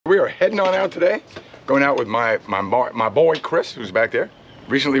we are heading on out today. Going out with my boy Chris, who's back there.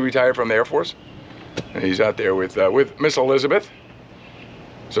 Recently retired from the Air Force. And he's out there with Miss Elizabeth.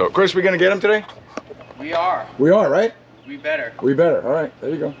 So, Chris, we gonna get him today? We are. We are, right? We better. We better. All right,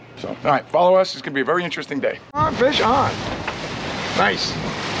 there you go. So, all right, follow us. It's gonna be a very interesting day. On, fish on. Nice.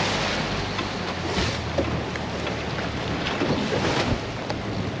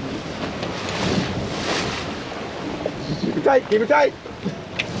 Keep it tight. Keep it tight.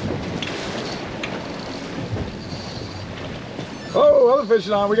 Oh, other fish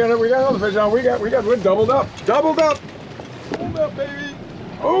on. We got other fish on. We're doubled up. Doubled up. Doubled up, baby.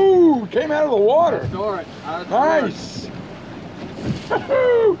 Oh, came out of the water. Nice.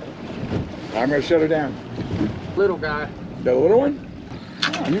 I'm gonna shut her down. Little guy. The little one?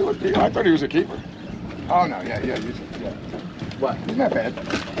 Oh, you look, I thought he was a keeper. Oh no, yeah. What? He's not bad.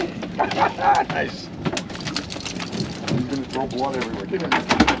 Nice. He's gonna throw blood everywhere. Give me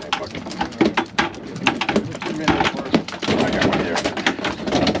that fucking. Give me that first. I got one here.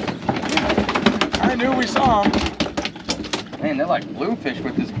 I knew we saw him. Man, they're like bluefish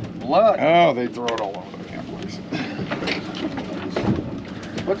with this blood. Oh, they throw it all over the damn place.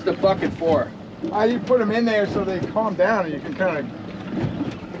 What's the bucket for? You put them in there so they calm down and you can kind of,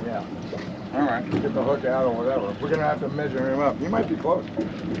 yeah. All right, get the hook out or whatever. We're gonna have to measure him up. He might be close.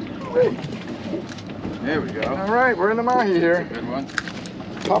 Hey. There we go. All right, we're in the Mahi here. That's a good one.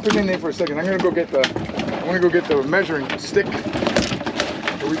 Pop it in there for a second. I'm gonna go get the measuring stick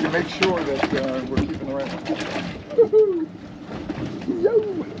so we can make sure that we're keeping the right one. Woohoo!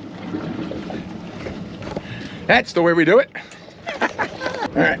 Yo! That's the way we do it.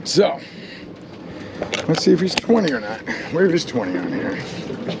 All right, so let's see if he's 20 or not. Where is 20 on here?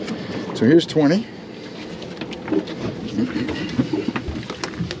 So here's 20.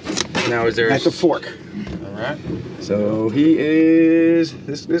 Now is there? That's a fork. All right. So he is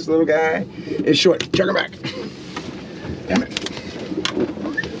this little guy is short. Chuck him back. Damn it.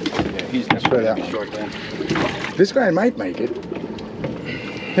 Yeah, he's Spread out. short then. This guy might make it.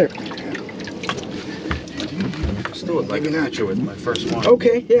 Here. Still would like a picture with my first one.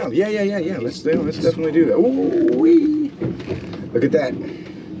 Okay, yeah. Let's definitely do that. Ooh wee. Look at that.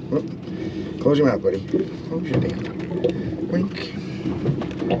 Whoop. Close your mouth, buddy. Close your damn mouth. Wink.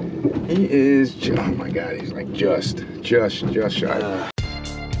 He is oh my god, he's like just shy.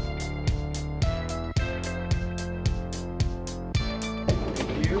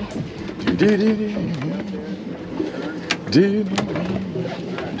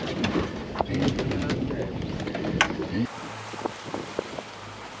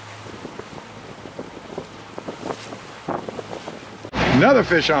 Another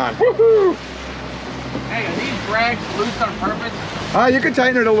fish on. Woohoo! Hey, are these drags loose on purpose? You can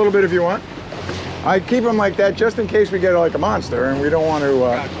tighten it a little bit if you want. I keep them like that just in case we get like a monster and we don't want to.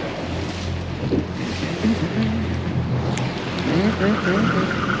 Gotcha.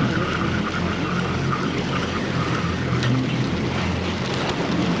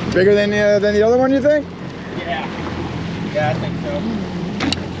 Bigger than the other one, you think? Yeah. Yeah, I think so.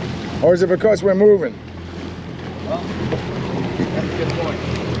 Or is it because we're moving? Well, that's a good point.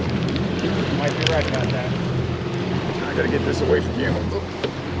 You might be right about that. I gotta get this away from you. All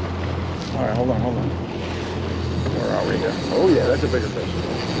right, hold on. Where are we here? Oh yeah, that's a bigger fish.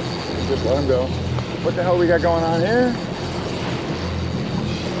 Just let him go. What the hell we got going on here?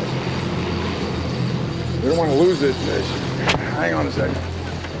 We don't want to lose this fish. Hang on a second.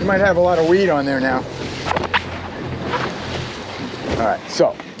 We might have a lot of weed on there now. All right,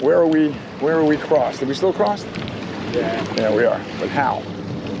 so where are we crossed? Did we still cross? Yeah. Yeah, we are. But how?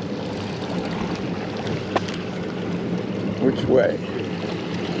 Which way?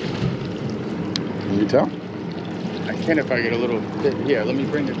 Can you tell? I can if I get a little bit here. Let me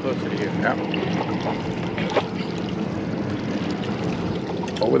bring it closer to you. Yeah.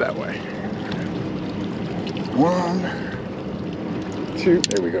 Over that way. 1, 2.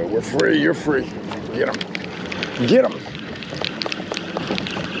 There we go. We're free. You're free. Get him. Get him.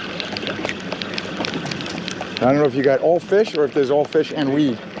 I don't know if you got all fish or if there's all fish and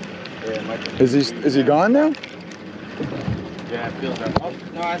weed. Yeah, it might be. Is he gone now? Yeah, it feels like. Oh,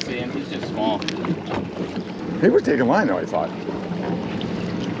 no, I see him. He's just small. He was taking line though, I thought.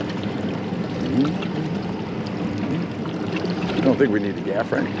 I don't think we need a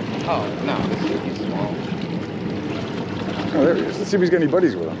gaff, right? Oh, no, he's small. Oh, there he is. Let's see if he's got any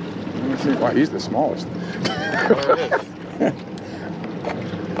buddies with him. Let's see. Wow, he's the smallest. There it is.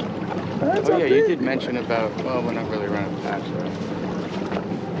 Oh yeah, you did mention about, well, we're not really running the patch though.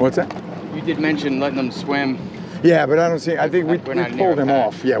 What's that? You did mention letting them swim. Yeah, but I don't see, I think we pulled him patch.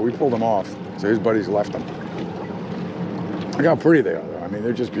 off. Yeah, we pulled him off. So his buddies left him. Look how pretty they are though. I mean,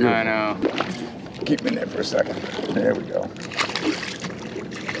 they're just beautiful. I know. Keep them in there for a second. There we go.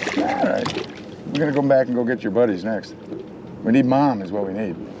 All right. We're gonna go back and go get your buddies next. We need Mom is what we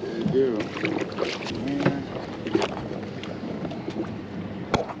need. We do.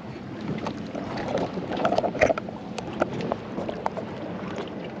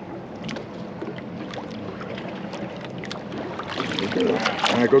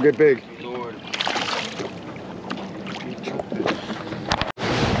 All right, go get Big. Lord.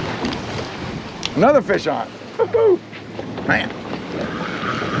 Another fish on. Woo-hoo. Man.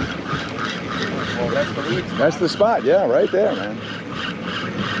 Well, that's the lead spot. That's the spot, yeah, right there, man.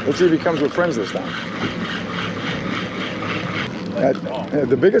 Let's see if he comes with friends this time.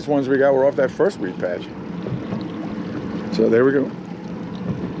 The biggest ones we got were off that first weed patch. So there we go.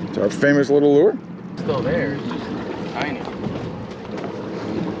 It's our famous little lure. Still there, it's just tiny.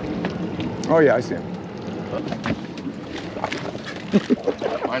 Oh yeah, I see him.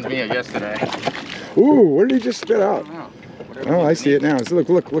 Reminds me of yesterday. Ooh, what did he just spit out? I don't know. Oh, I see it now. So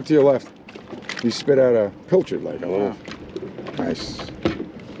look to your left. He spit out a pilchard like a little. Nice.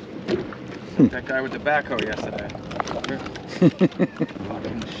 That guy with the backhoe yesterday.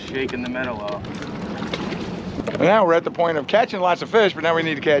 Fucking shaking the metal off. And now we're at the point of catching lots of fish, but now we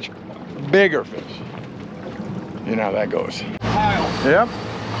need to catch bigger fish. You know how that goes. Yep.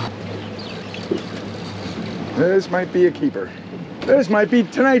 This might be a keeper. This might be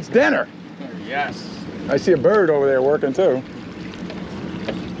tonight's dinner. Yes. I see a bird over there working too.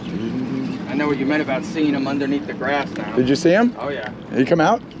 I know what you meant about seeing him underneath the grass now. Did you see him? Oh yeah. Did he come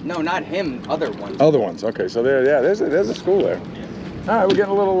out? No, not him. Other ones. Other ones. Okay, so there, yeah, there's a school there. All right, we're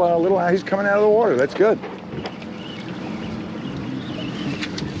getting a little. He's coming out of the water. That's good.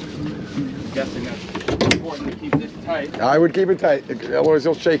 I'm guessing that's important to keep this tight. I would keep it tight, otherwise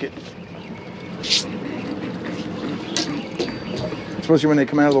he'll shake it. Especially when they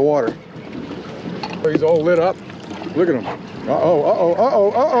come out of the water. He's all lit up. Look at him. Uh-oh, uh-oh,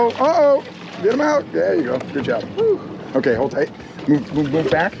 uh-oh, uh-oh, uh-oh. Get him out. There you go. Good job. Woo. Okay, hold tight. Move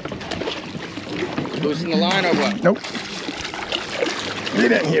back. Loosen the line or what? Nope.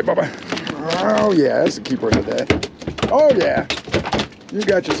 Get in here, Bubba. Oh, yeah, that's a keeper of the day. Oh, yeah. You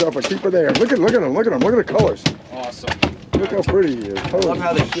got yourself a keeper there. Look at him, look at him, look at the colors. Awesome. Look how pretty he is. I love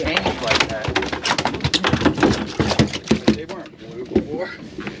how they change like that. They weren't blue before.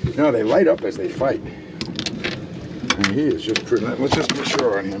 No, they light up as they fight. And he is just pretty. Let's just be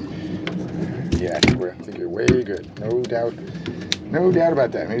sure on him. Yeah, I think you're way good. No doubt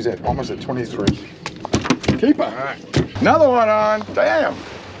about that. He's at almost at 23. Keeper. All right. Another one on. Damn.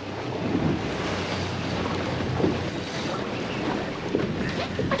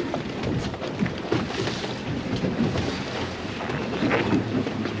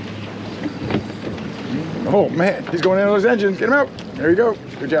 Oh man, he's going into those engines. Get him out. There you go.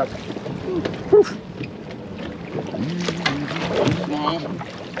 Good job. Whew.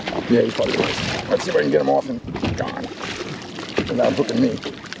 Yeah, he's probably right. Let's see if I can get him off and gone without hooking me.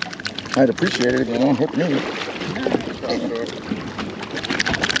 I'd appreciate it if you won't hook me.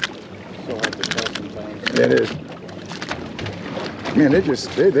 Yeah, it is. Man,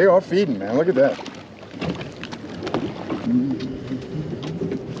 they are feeding, man. Look at that.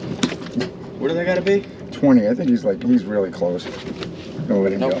 What do they gotta be? 20. I think he's really close. Don't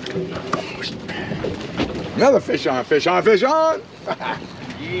let him go. Another fish on, fish on, fish on.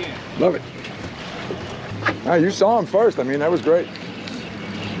 Yeah. Love it. Ah, you saw him first. I mean, that was great.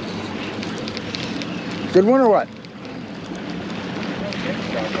 Good one or what?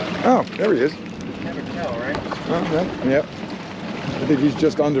 Oh, there he is. Never tell, right? Oh, yeah, yep. I think he's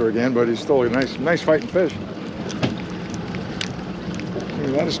just under again, but he's still a nice fighting fish. A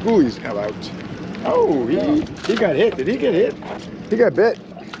lot of schoolies have out. Oh, he got hit. Did he get hit? He got bit.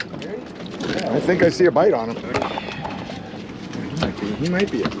 Yeah, I think I see a bite on him. He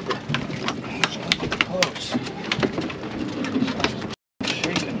might be a keeper. Close.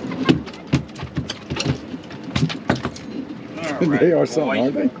 Shaking. Right, they are something,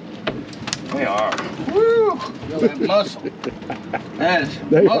 aren't they? They are. Woo! Feel that muscle. That is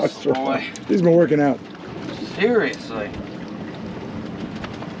They are muscle, strong. boy. He's been working out. Seriously.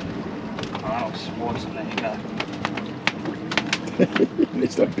 Arnold Schwarzenegger. They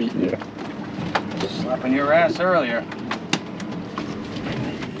start beating you. Slapping your ass earlier.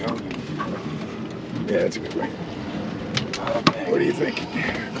 Yeah, that's a good way. Okay. What do you think?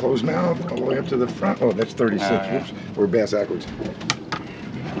 Closed mouth, all the way up to the front. Oh, that's 36. Yeah. Whoops. We're bass backwards.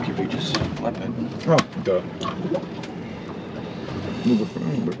 If you just flip it. Oh, duh. Move it a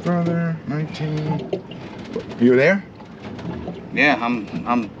little bit further. 19. You there? Yeah,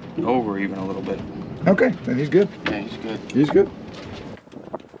 I'm over even a little bit. Okay, then he's good. Yeah, he's good. He's good.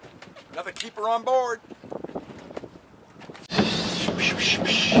 Another keeper on board.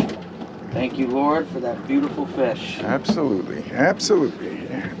 Thank you, Lord, for that beautiful fish. Absolutely, absolutely.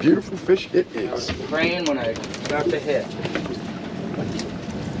 Yeah, beautiful fish it I was is. praying when I got the hit.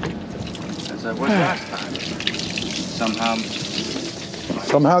 As I was last time.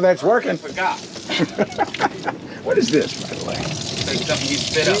 Somehow that's working. I forgot. What is this, by the way? It's something he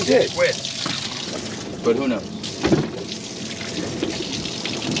spit out. He did. Squid. But who knows?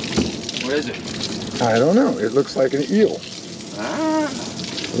 What is it? I don't know. It looks like an eel. Ah.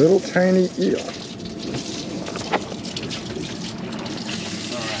 Little tiny eel.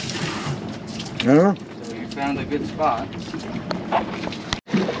 All right. I don't know. So you found a good spot.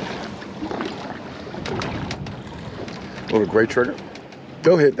 Little gray trigger.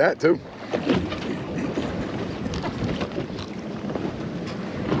 They'll hit that too.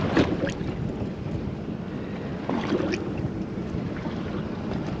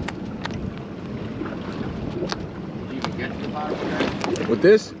 With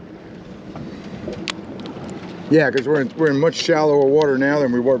this? Yeah, because we're in much shallower water now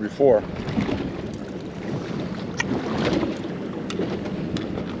than we were before.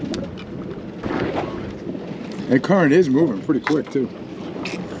 The current is moving pretty quick too.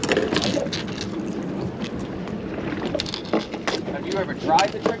 Have you ever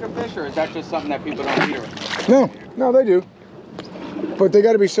tried the triggerfish, or is that just something that people don't eat around? No, they do. But they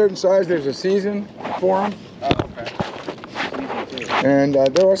got to be certain size. There's a season for them. Oh, okay. And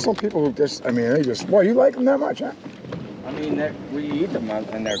there are some people who just, they just, well, you like them that much, huh? I mean, we eat them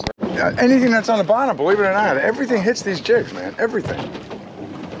and they're great. Anything that's on the bottom, believe it or not, everything hits these jigs, man. Everything.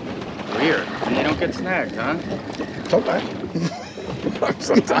 Weird. And they don't get snagged, huh? Sometimes.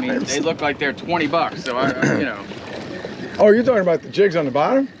 Sometimes. I mean, they look like they're 20 bucks, so you know. Oh, you're talking about the jigs on the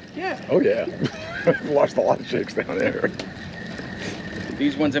bottom? Yeah. Oh, yeah. I've watched a lot of jigs down there.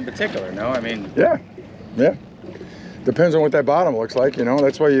 These ones in particular, no? I mean... Yeah. Depends on what that bottom looks like, you know.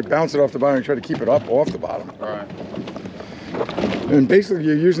 That's why you bounce it off the bottom and try to keep it up off the bottom. All right. And basically,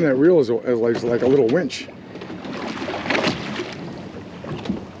 you're using that reel as like a little winch.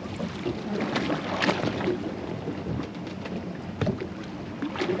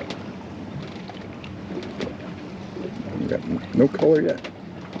 You got no color yet.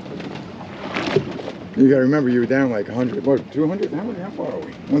 You got to remember, you were down like 100, what, 200? How far are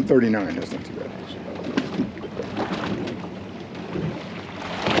we? 139, that's not too bad.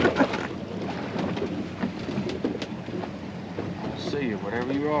 I'll see you,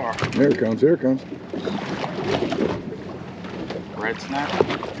 whatever you are. Here it comes, here it comes. Red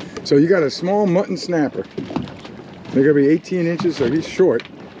snapper? So you got a small mutton snapper. They're gonna be 18 inches, so he's short,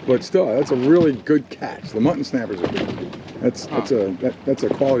 but still, that's a really good catch. The mutton snappers are good. That's a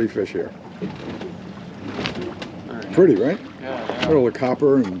quality fish here. Pretty, right? Yeah. Little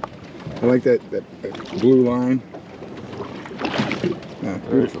copper, and I like that blue line. Yeah,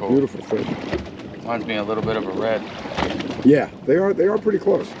 beautiful, cool. Beautiful fish. Reminds me a little bit of a red. Yeah, they are pretty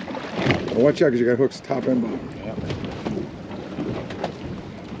close. Well, watch out, because you got hooks top and bottom. Yep.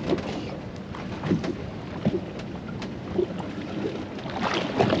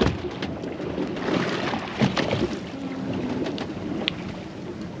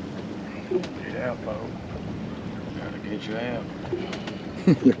 Get out, Bo. Gotta get you out.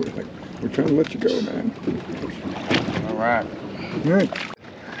 We're trying to let you go, man. All right. All right.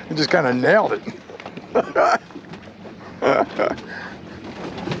 You just kind of nailed it.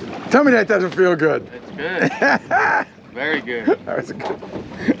 Tell me that doesn't feel good. It's good. Very good. That was good.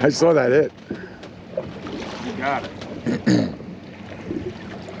 I saw that hit. You got it.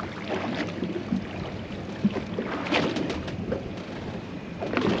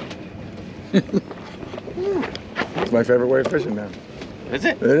 It's my favorite way of fishing now. Is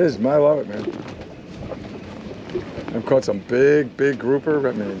it? It is. I love it, man. I've caught some big grouper.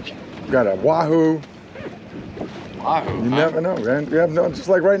 I mean, got a wahoo. Wahoo. You never know, man. You have no, just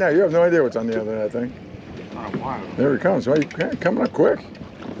like right now, you have no idea what's on the other end of that thing. Not a wahoo. There he comes. Well, coming up quick.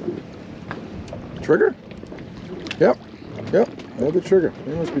 Trigger? Yep. Another trigger.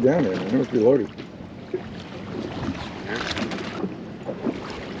 He must be down there, man. He must be loaded.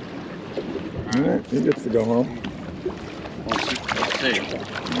 All right, he gets to go home. Let's see.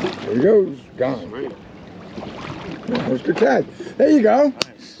 There he goes. Gone. Sweet. Yeah, that's a good catch. There you go.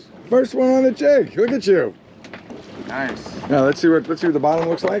 Nice. First one on the jig. Look at you. Nice. Now let's see what the bottom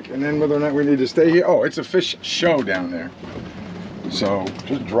looks like, and then whether or not we need to stay here. Oh, it's a fish show down there. So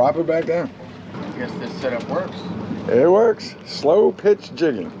just drop it back down. I guess this setup works. It works. Slow pitch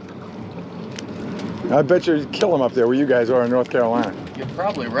jigging. I bet you kill them up there where you guys are in North Carolina. You're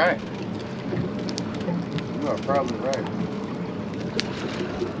probably right. You are probably right.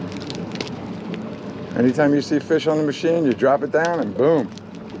 Anytime you see fish on the machine, you drop it down and boom.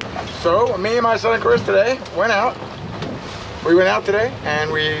 So me and my son Chris today went out. We went out today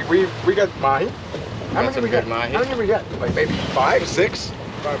and we got mahi. How many we got? Mahi. How many we got? Like maybe 5, 6?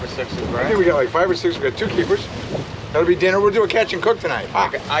 5 or 6 is right. I think we got like 5 or 6. We got 2 keepers. That'll be dinner. We'll do a catch and cook tonight.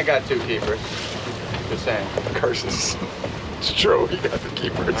 I got 2 keepers. Just saying. Curses. It's true. You got the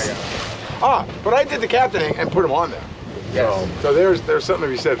keepers. I got them. But I did the captaining and put them on there. Yes. So there's something to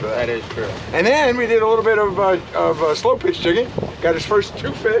be said for that. That is true. And then we did a little bit of slow pitch jigging. Got his first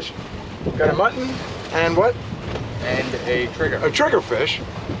 2 fish. Got a mutton and what? And a trigger. A trigger fish.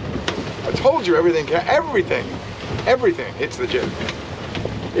 I told you everything hits the jig.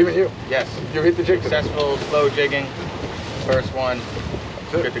 Even you. Yes. You hit the jig. Successful slow jigging. First one.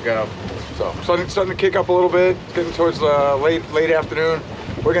 Good to go. So starting to kick up a little bit. It's getting towards late afternoon.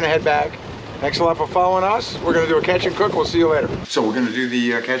 We're gonna head back. Thanks a lot for following us. We're gonna do a catch and cook. We'll see you later. So we're gonna do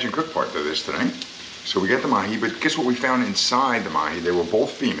the catch and cook part of this today. So we got the mahi, but guess what we found inside the mahi? They were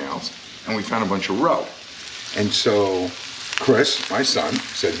both females, and we found a bunch of roe. And so Chris, my son,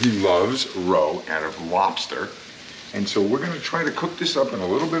 said he loves roe out of lobster. And so we're gonna try to cook this up in a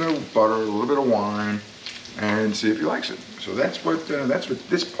little bit of butter, a little bit of wine, and see if he likes it. So that's what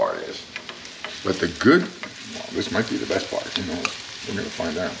this part is. But the good, well, this might be the best part. Who knows? We're gonna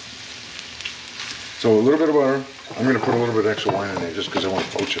find out. So a little bit of butter. I'm gonna put a little bit of extra wine in there just because I want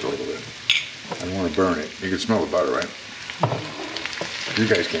to poach it a little bit. I don't want to burn it. You can smell the butter, right? You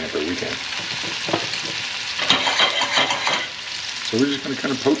guys can't, but we can. So we're just gonna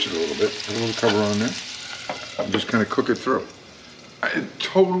kind of poach it a little bit. Put a little cover on there. And just kind of cook it through.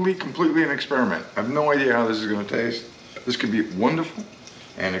 Totally, completely an experiment. I have no idea how this is gonna taste. This could be wonderful,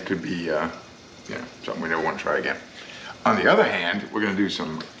 and it could be, something we never want to try again. On the other hand, we're gonna do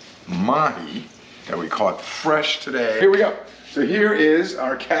some mahi that we caught fresh today. Here we go. So here is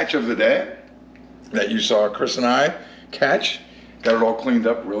our catch of the day that you saw Chris and I catch. Got it all cleaned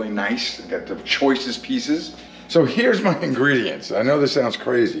up really nice. Got the choicest pieces. So here's my ingredients. I know this sounds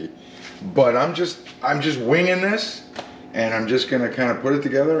crazy, but I'm just winging this, and I'm just gonna kind of put it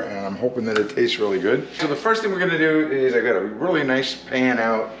together, and I'm hoping that it tastes really good. So the first thing we're gonna do is I got a really nice pan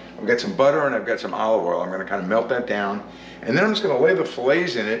out. I've got some butter and I've got some olive oil. I'm gonna kind of melt that down, and then I'm just gonna lay the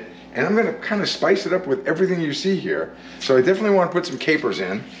fillets in it, and I'm gonna kind of spice it up with everything you see here. So I definitely want to put some capers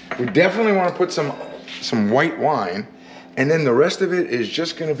in. We definitely want to put some white wine, and then the rest of it is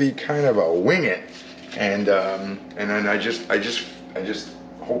just gonna be kind of a wing it, and then I just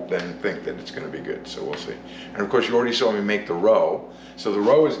hope and think that it's gonna be good. So we'll see. And of course, you already saw me make the roe. So the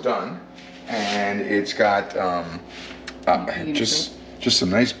roe is done, and it's got just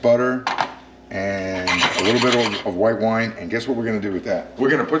some nice butter and a little bit of white wine. And guess what we're gonna do with that? We're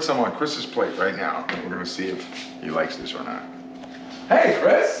gonna put some on Chris's plate right now, and we're gonna see if he likes this or not. Hey,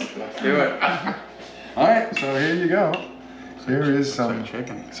 Chris! Let's do it. All right, so here you go. Here is some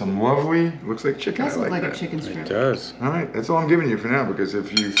chicken. Some lovely, looks like chicken. It does I look like like that. a chicken strip. It does. All right, that's all I'm giving you for now, because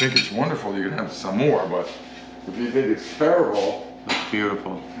if you think it's wonderful, you can have some more, but if you think it's terrible, It's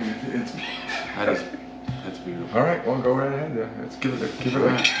beautiful. it's... That's beautiful. All right, well, go right ahead. Let's give it a Let's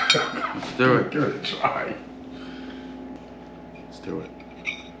do it. Give it a try. Let's do it.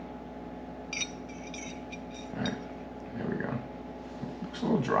 All right, here we go. Looks a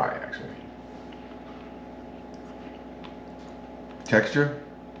little dry, actually. Texture?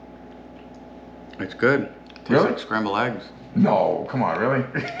 It's good. Tastes Really? like scrambled eggs. No, come on, really?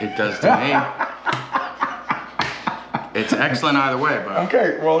 It does to me. It's excellent either way, but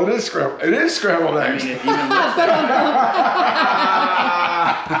Okay, well, it is scrambled I eggs. mean, it even looks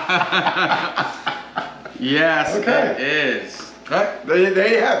Yes, Okay. it is. Right, there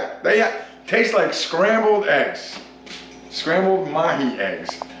you have it. Tastes like scrambled eggs. Scrambled mahi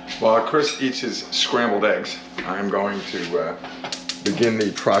eggs. While Chris eats his scrambled eggs, I'm going to begin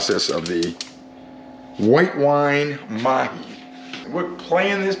the process of the white wine mahi. We're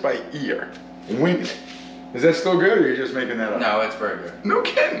playing this by ear, winging it. Is that still good, or are you just making that up? No, it's very good. No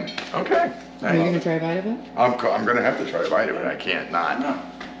kidding. Okay. Are you gonna try a bite of it? I'm gonna have to try a bite of it. I can't not. No.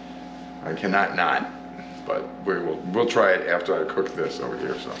 I cannot not. But we'll try it after I cook this over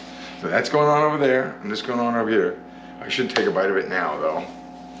here. So that's going on over there, and this going on over here. I should take a bite of it now, though,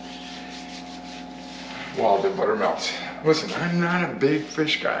 while the butter melts. Listen, I'm not a big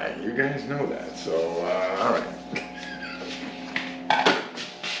fish guy. You guys know that. So all right.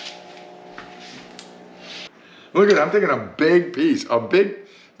 Look at it, I'm taking a big piece,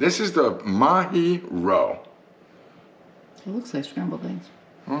 this is the mahi roe. It looks like scrambled eggs.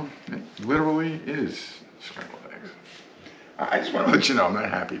 Well, it literally is scrambled eggs. I just want to let you know I'm not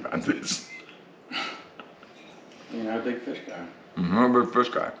happy about this. You're not a big fish guy. I'm not a big fish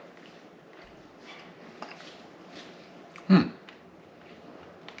guy.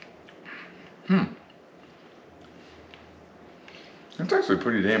 That's actually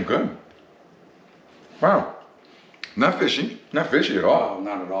pretty damn good. Wow. Not fishy. Not fishy at all. Oh,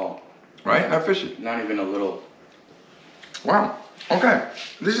 not at all. Right? Not fishy. Not even a little. Wow. Okay.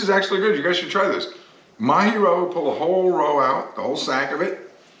 This is actually good. You guys should try this. Mahi roe, pull a whole roe out, the whole sack of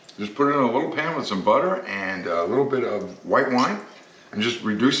it. Just put it in a little pan with some butter and a little bit of white wine and just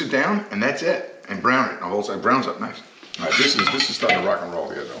reduce it down and that's it. And brown it. The whole side browns up nice. All right, this is starting to rock and roll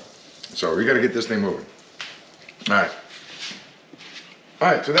here though. So we got to get this thing moving. All right. All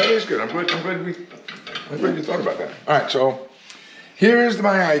right, so that is good. I'm glad you thought about that. All right, so here's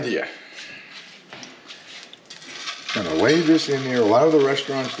my idea. I'm gonna lay this in there. A lot of the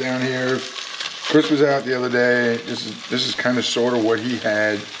restaurants down here, Chris was out the other day. This is kind of sort of what he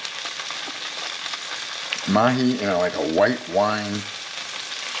had. Mahi in like a white wine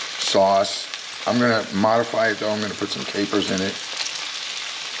sauce. I'm gonna modify it though. I'm gonna put some capers in it.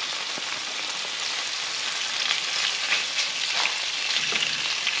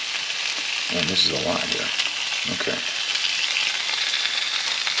 And this is a lot here. Okay. I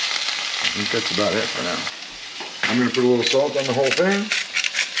think that's about it for now. I'm gonna put a little salt on the whole thing.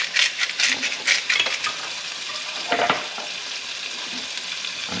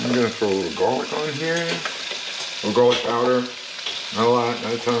 I'm gonna throw a little garlic on here. A little garlic powder. Not a lot,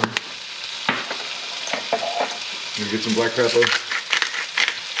 not a ton. I'm gonna get some black pepper.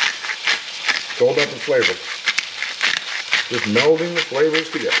 It's all about the flavor. Just melding the flavors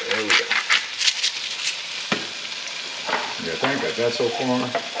together. There we go. Yeah, got that so far.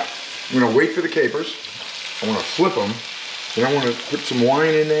 I'm gonna wait for the capers. I wanna flip them. Then I wanna put some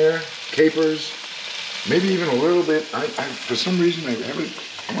wine in there, capers, maybe even a little bit. For some reason, I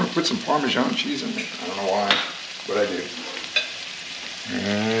wanna put some Parmesan cheese in there. I don't know why, but I do.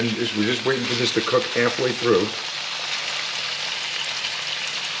 And we're just waiting for this to cook halfway through.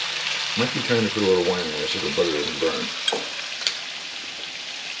 Might be time to put a little wine in there so the butter doesn't burn.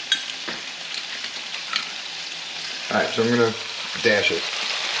 All right, so I'm gonna dash it.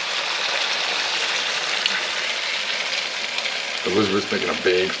 Elizabeth's making a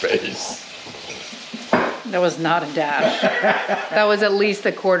big face. That was not a dash. That was at least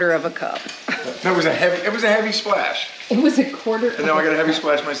a quarter of a cup. That was it was a heavy splash. It was a quarter. And now I got a heavy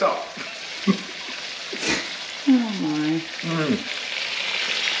splash myself. Oh my.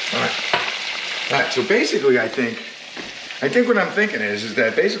 All right, so basically I think what I'm thinking is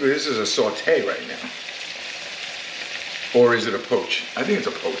that basically this is a saute right now. Or is it a poach? I think it's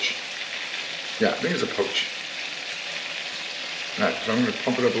a poach. Yeah, I think it's a poach. All right, so I'm gonna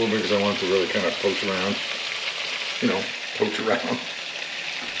pump it up a little bit because I want it to really kind of poach around. You know, poach around.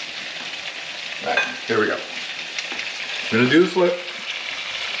 All right, here we go. I'm gonna do the flip.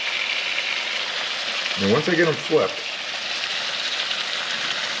 And once I get them flipped,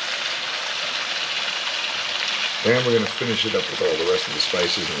 then we're gonna finish it up with all the rest of the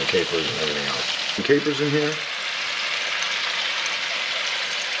spices and the capers and everything else. The capers in here.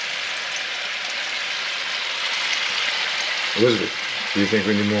 Elizabeth, do you think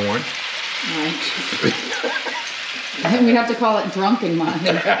we need more wine? I think we have to call it drunken wine.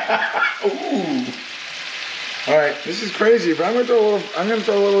 Ooh. All right, this is crazy, but I'm gonna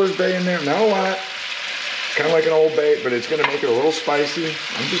throw a little of this bay in there. Not a lot. It's kind of like an Old Bay, but it's gonna make it a little spicy.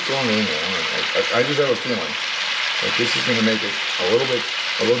 I'm just throwing it in there. I just have a feeling like this is gonna make it a little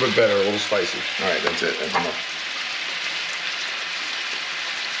bit better, a little spicy. All right, that's it. That's enough.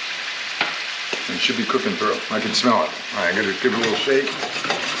 It should be cooking through. I can smell it. All right, I'm gonna give it a little shake.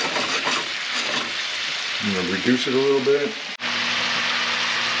 I'm gonna reduce it a little bit.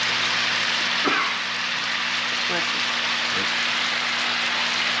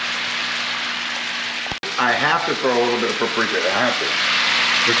 I have to throw a little bit of paprika. I have to.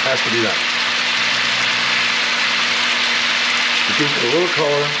 This has to be done. It gives it a little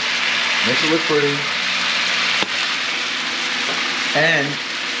color, makes it look pretty, and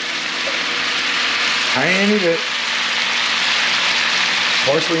tiny bit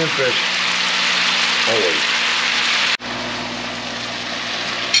parsley and fish, always.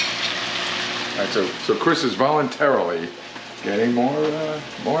 All right, so Chris is voluntarily getting more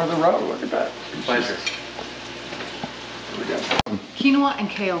of the roe. Look at that. Pleasure. We got Quinoa and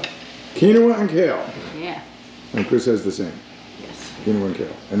kale. quinoa and kale. Yeah. And Chris has the same. Yes. Quinoa and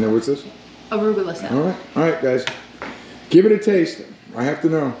kale. And then what's this? Arugula salad. All right, guys. Give it a taste. I have to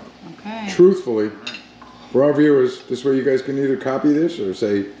know. Okay. Truthfully, for our viewers, this way you guys can either copy this or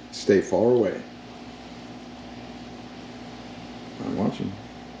say, stay far away. I'm watching.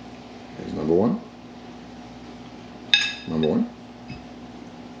 Here's number one. Number one.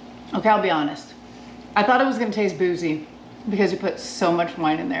 Okay, I'll be honest. I thought it was going to taste boozy. because you put so much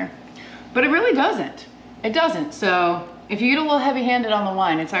wine in there. But it really doesn't. It doesn't. So if you get a little heavy-handed on the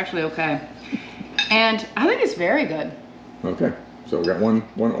wine, it's actually okay. And I think it's very good. Okay, so we got one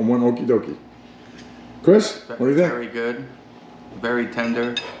okie dokie. Chris, what do you think? Very good, very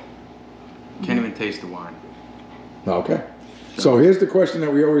tender. Can't even taste the wine. Okay. So here's the question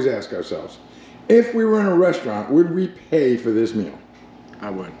that we always ask ourselves. If we were in a restaurant, would we pay for this meal?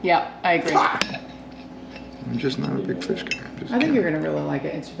 I would. Yeah, I agree. I'm just not a big fish guy. I think you're gonna really like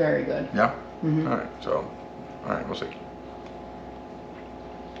it. It's very good. Yeah? Mm-hmm. All right, so, all right, we'll see.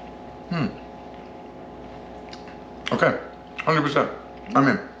 Okay, 100%. I'm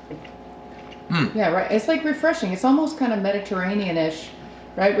in. Yeah, right. It's like refreshing. It's almost kind of Mediterranean-ish,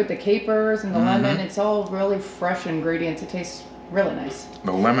 right? With the capers and the lemon. It's all really fresh ingredients. It tastes really nice.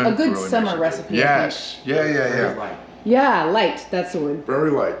 The lemon. A good really summer recipe. Yes. Yeah. Light. Yeah, light. That's the word.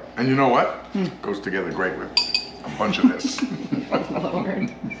 Very light. And you know what? Goes together great with a bunch of this. Lord.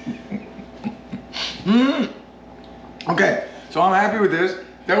 Okay, so I'm happy with this.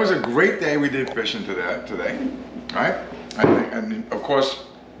 That was a great day we did fishing today. All right? And of course,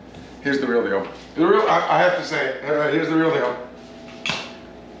 here's the real deal. I have to say, here's the real deal.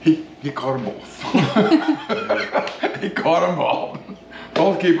 He caught them both. He caught them both.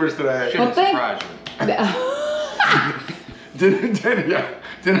 Both keepers today. Shouldn't surprise you.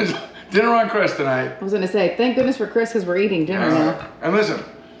 Dinner on Chris tonight. I was gonna say, thank goodness for Chris, because we're eating dinner now. And listen,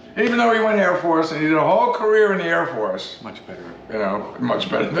 even though he went Air Force and he did a whole career in the Air Force, Much better. you know, much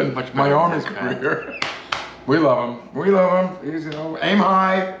better than Much better my than Army this guy. career. We love him. We love him. He's, you know, aim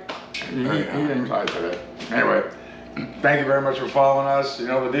high. He aims high today. Anyway, thank you very much for following us. You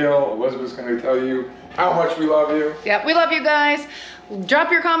know the deal. Elizabeth's going to tell you how much we love you. Yep, we love you guys.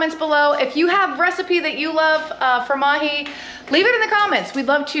 Drop your comments below. If you have a recipe that you love for Mahi, leave it in the comments. We'd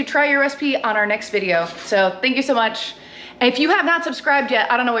love to try your recipe on our next video. So thank you so much. If you have not subscribed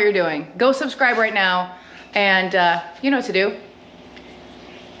yet, I don't know what you're doing. Go subscribe right now. And you know what to do.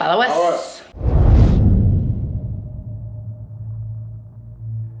 Follow us.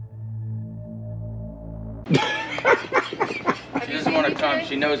 She doesn't want to come.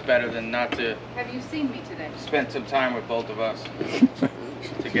 She knows better than not to Have you seen me today? spend some time with both of us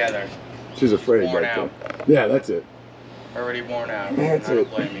together. She's afraid. Worn out. Yeah, that's it. Already worn out. That's I don't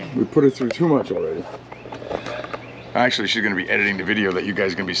it. blame you. We put her through too much already. Actually, she's going to be editing the video that you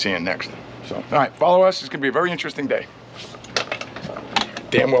guys are going to be seeing next. So, all right, follow us. It's going to be a very interesting day.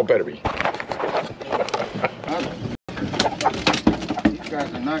 Damn well better be. These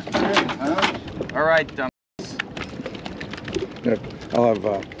guys are not good, huh? All right, Yeah, I'll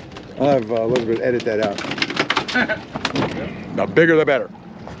have Elizabeth edit that out. The bigger the better.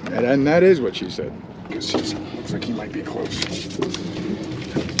 And that is what she said. Because he looks like he might be close.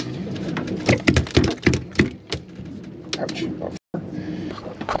 Ouch. Oh.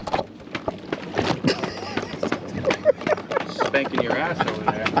 Spanking your ass over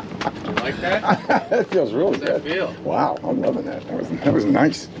there. You like that? That feels really How's that good. feel? Wow, I'm loving that. That was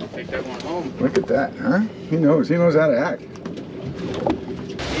nice. Take that one home. Look at that, huh? He knows how to act.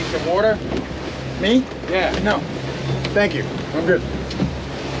 Need some water? Me? Yeah. No. Thank you. I'm good.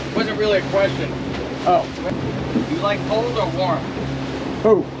 Wasn't really a question. Oh. You like cold or warm?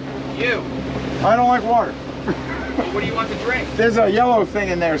 Who? You. I don't like water. What do you want to drink? There's a yellow thing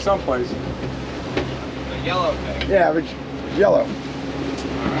in there someplace. The yellow thing. Yeah, but yellow.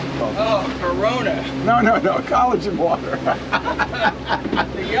 Oh, Corona. No, collagen water.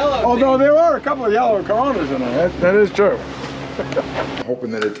 The yellow Although there are a couple of yellow Coronas in there. That is true. I'm hoping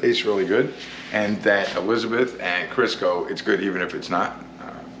that it tastes really good and that Elizabeth and Chris go, it's good even if it's not.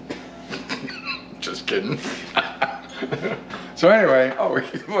 Just kidding. So anyway, oh,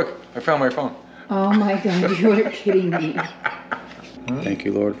 look, I found my phone. Oh my God, you are kidding me. Thank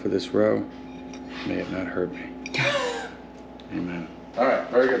you, Lord, for this row. May it not hurt me. Amen. All right,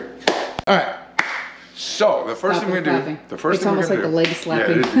 very good. All right. So the first thing we do, It's almost like the leg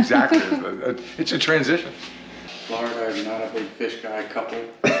slapping. Yeah, it is exactly. It's a transition. Florida is not a big fish guy couple.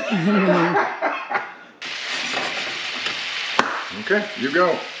 Okay, you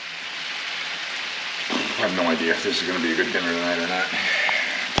go. I have no idea if this is going to be a good dinner tonight or not.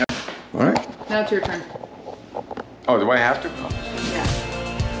 All right. Now it's your turn. Oh, do I have to?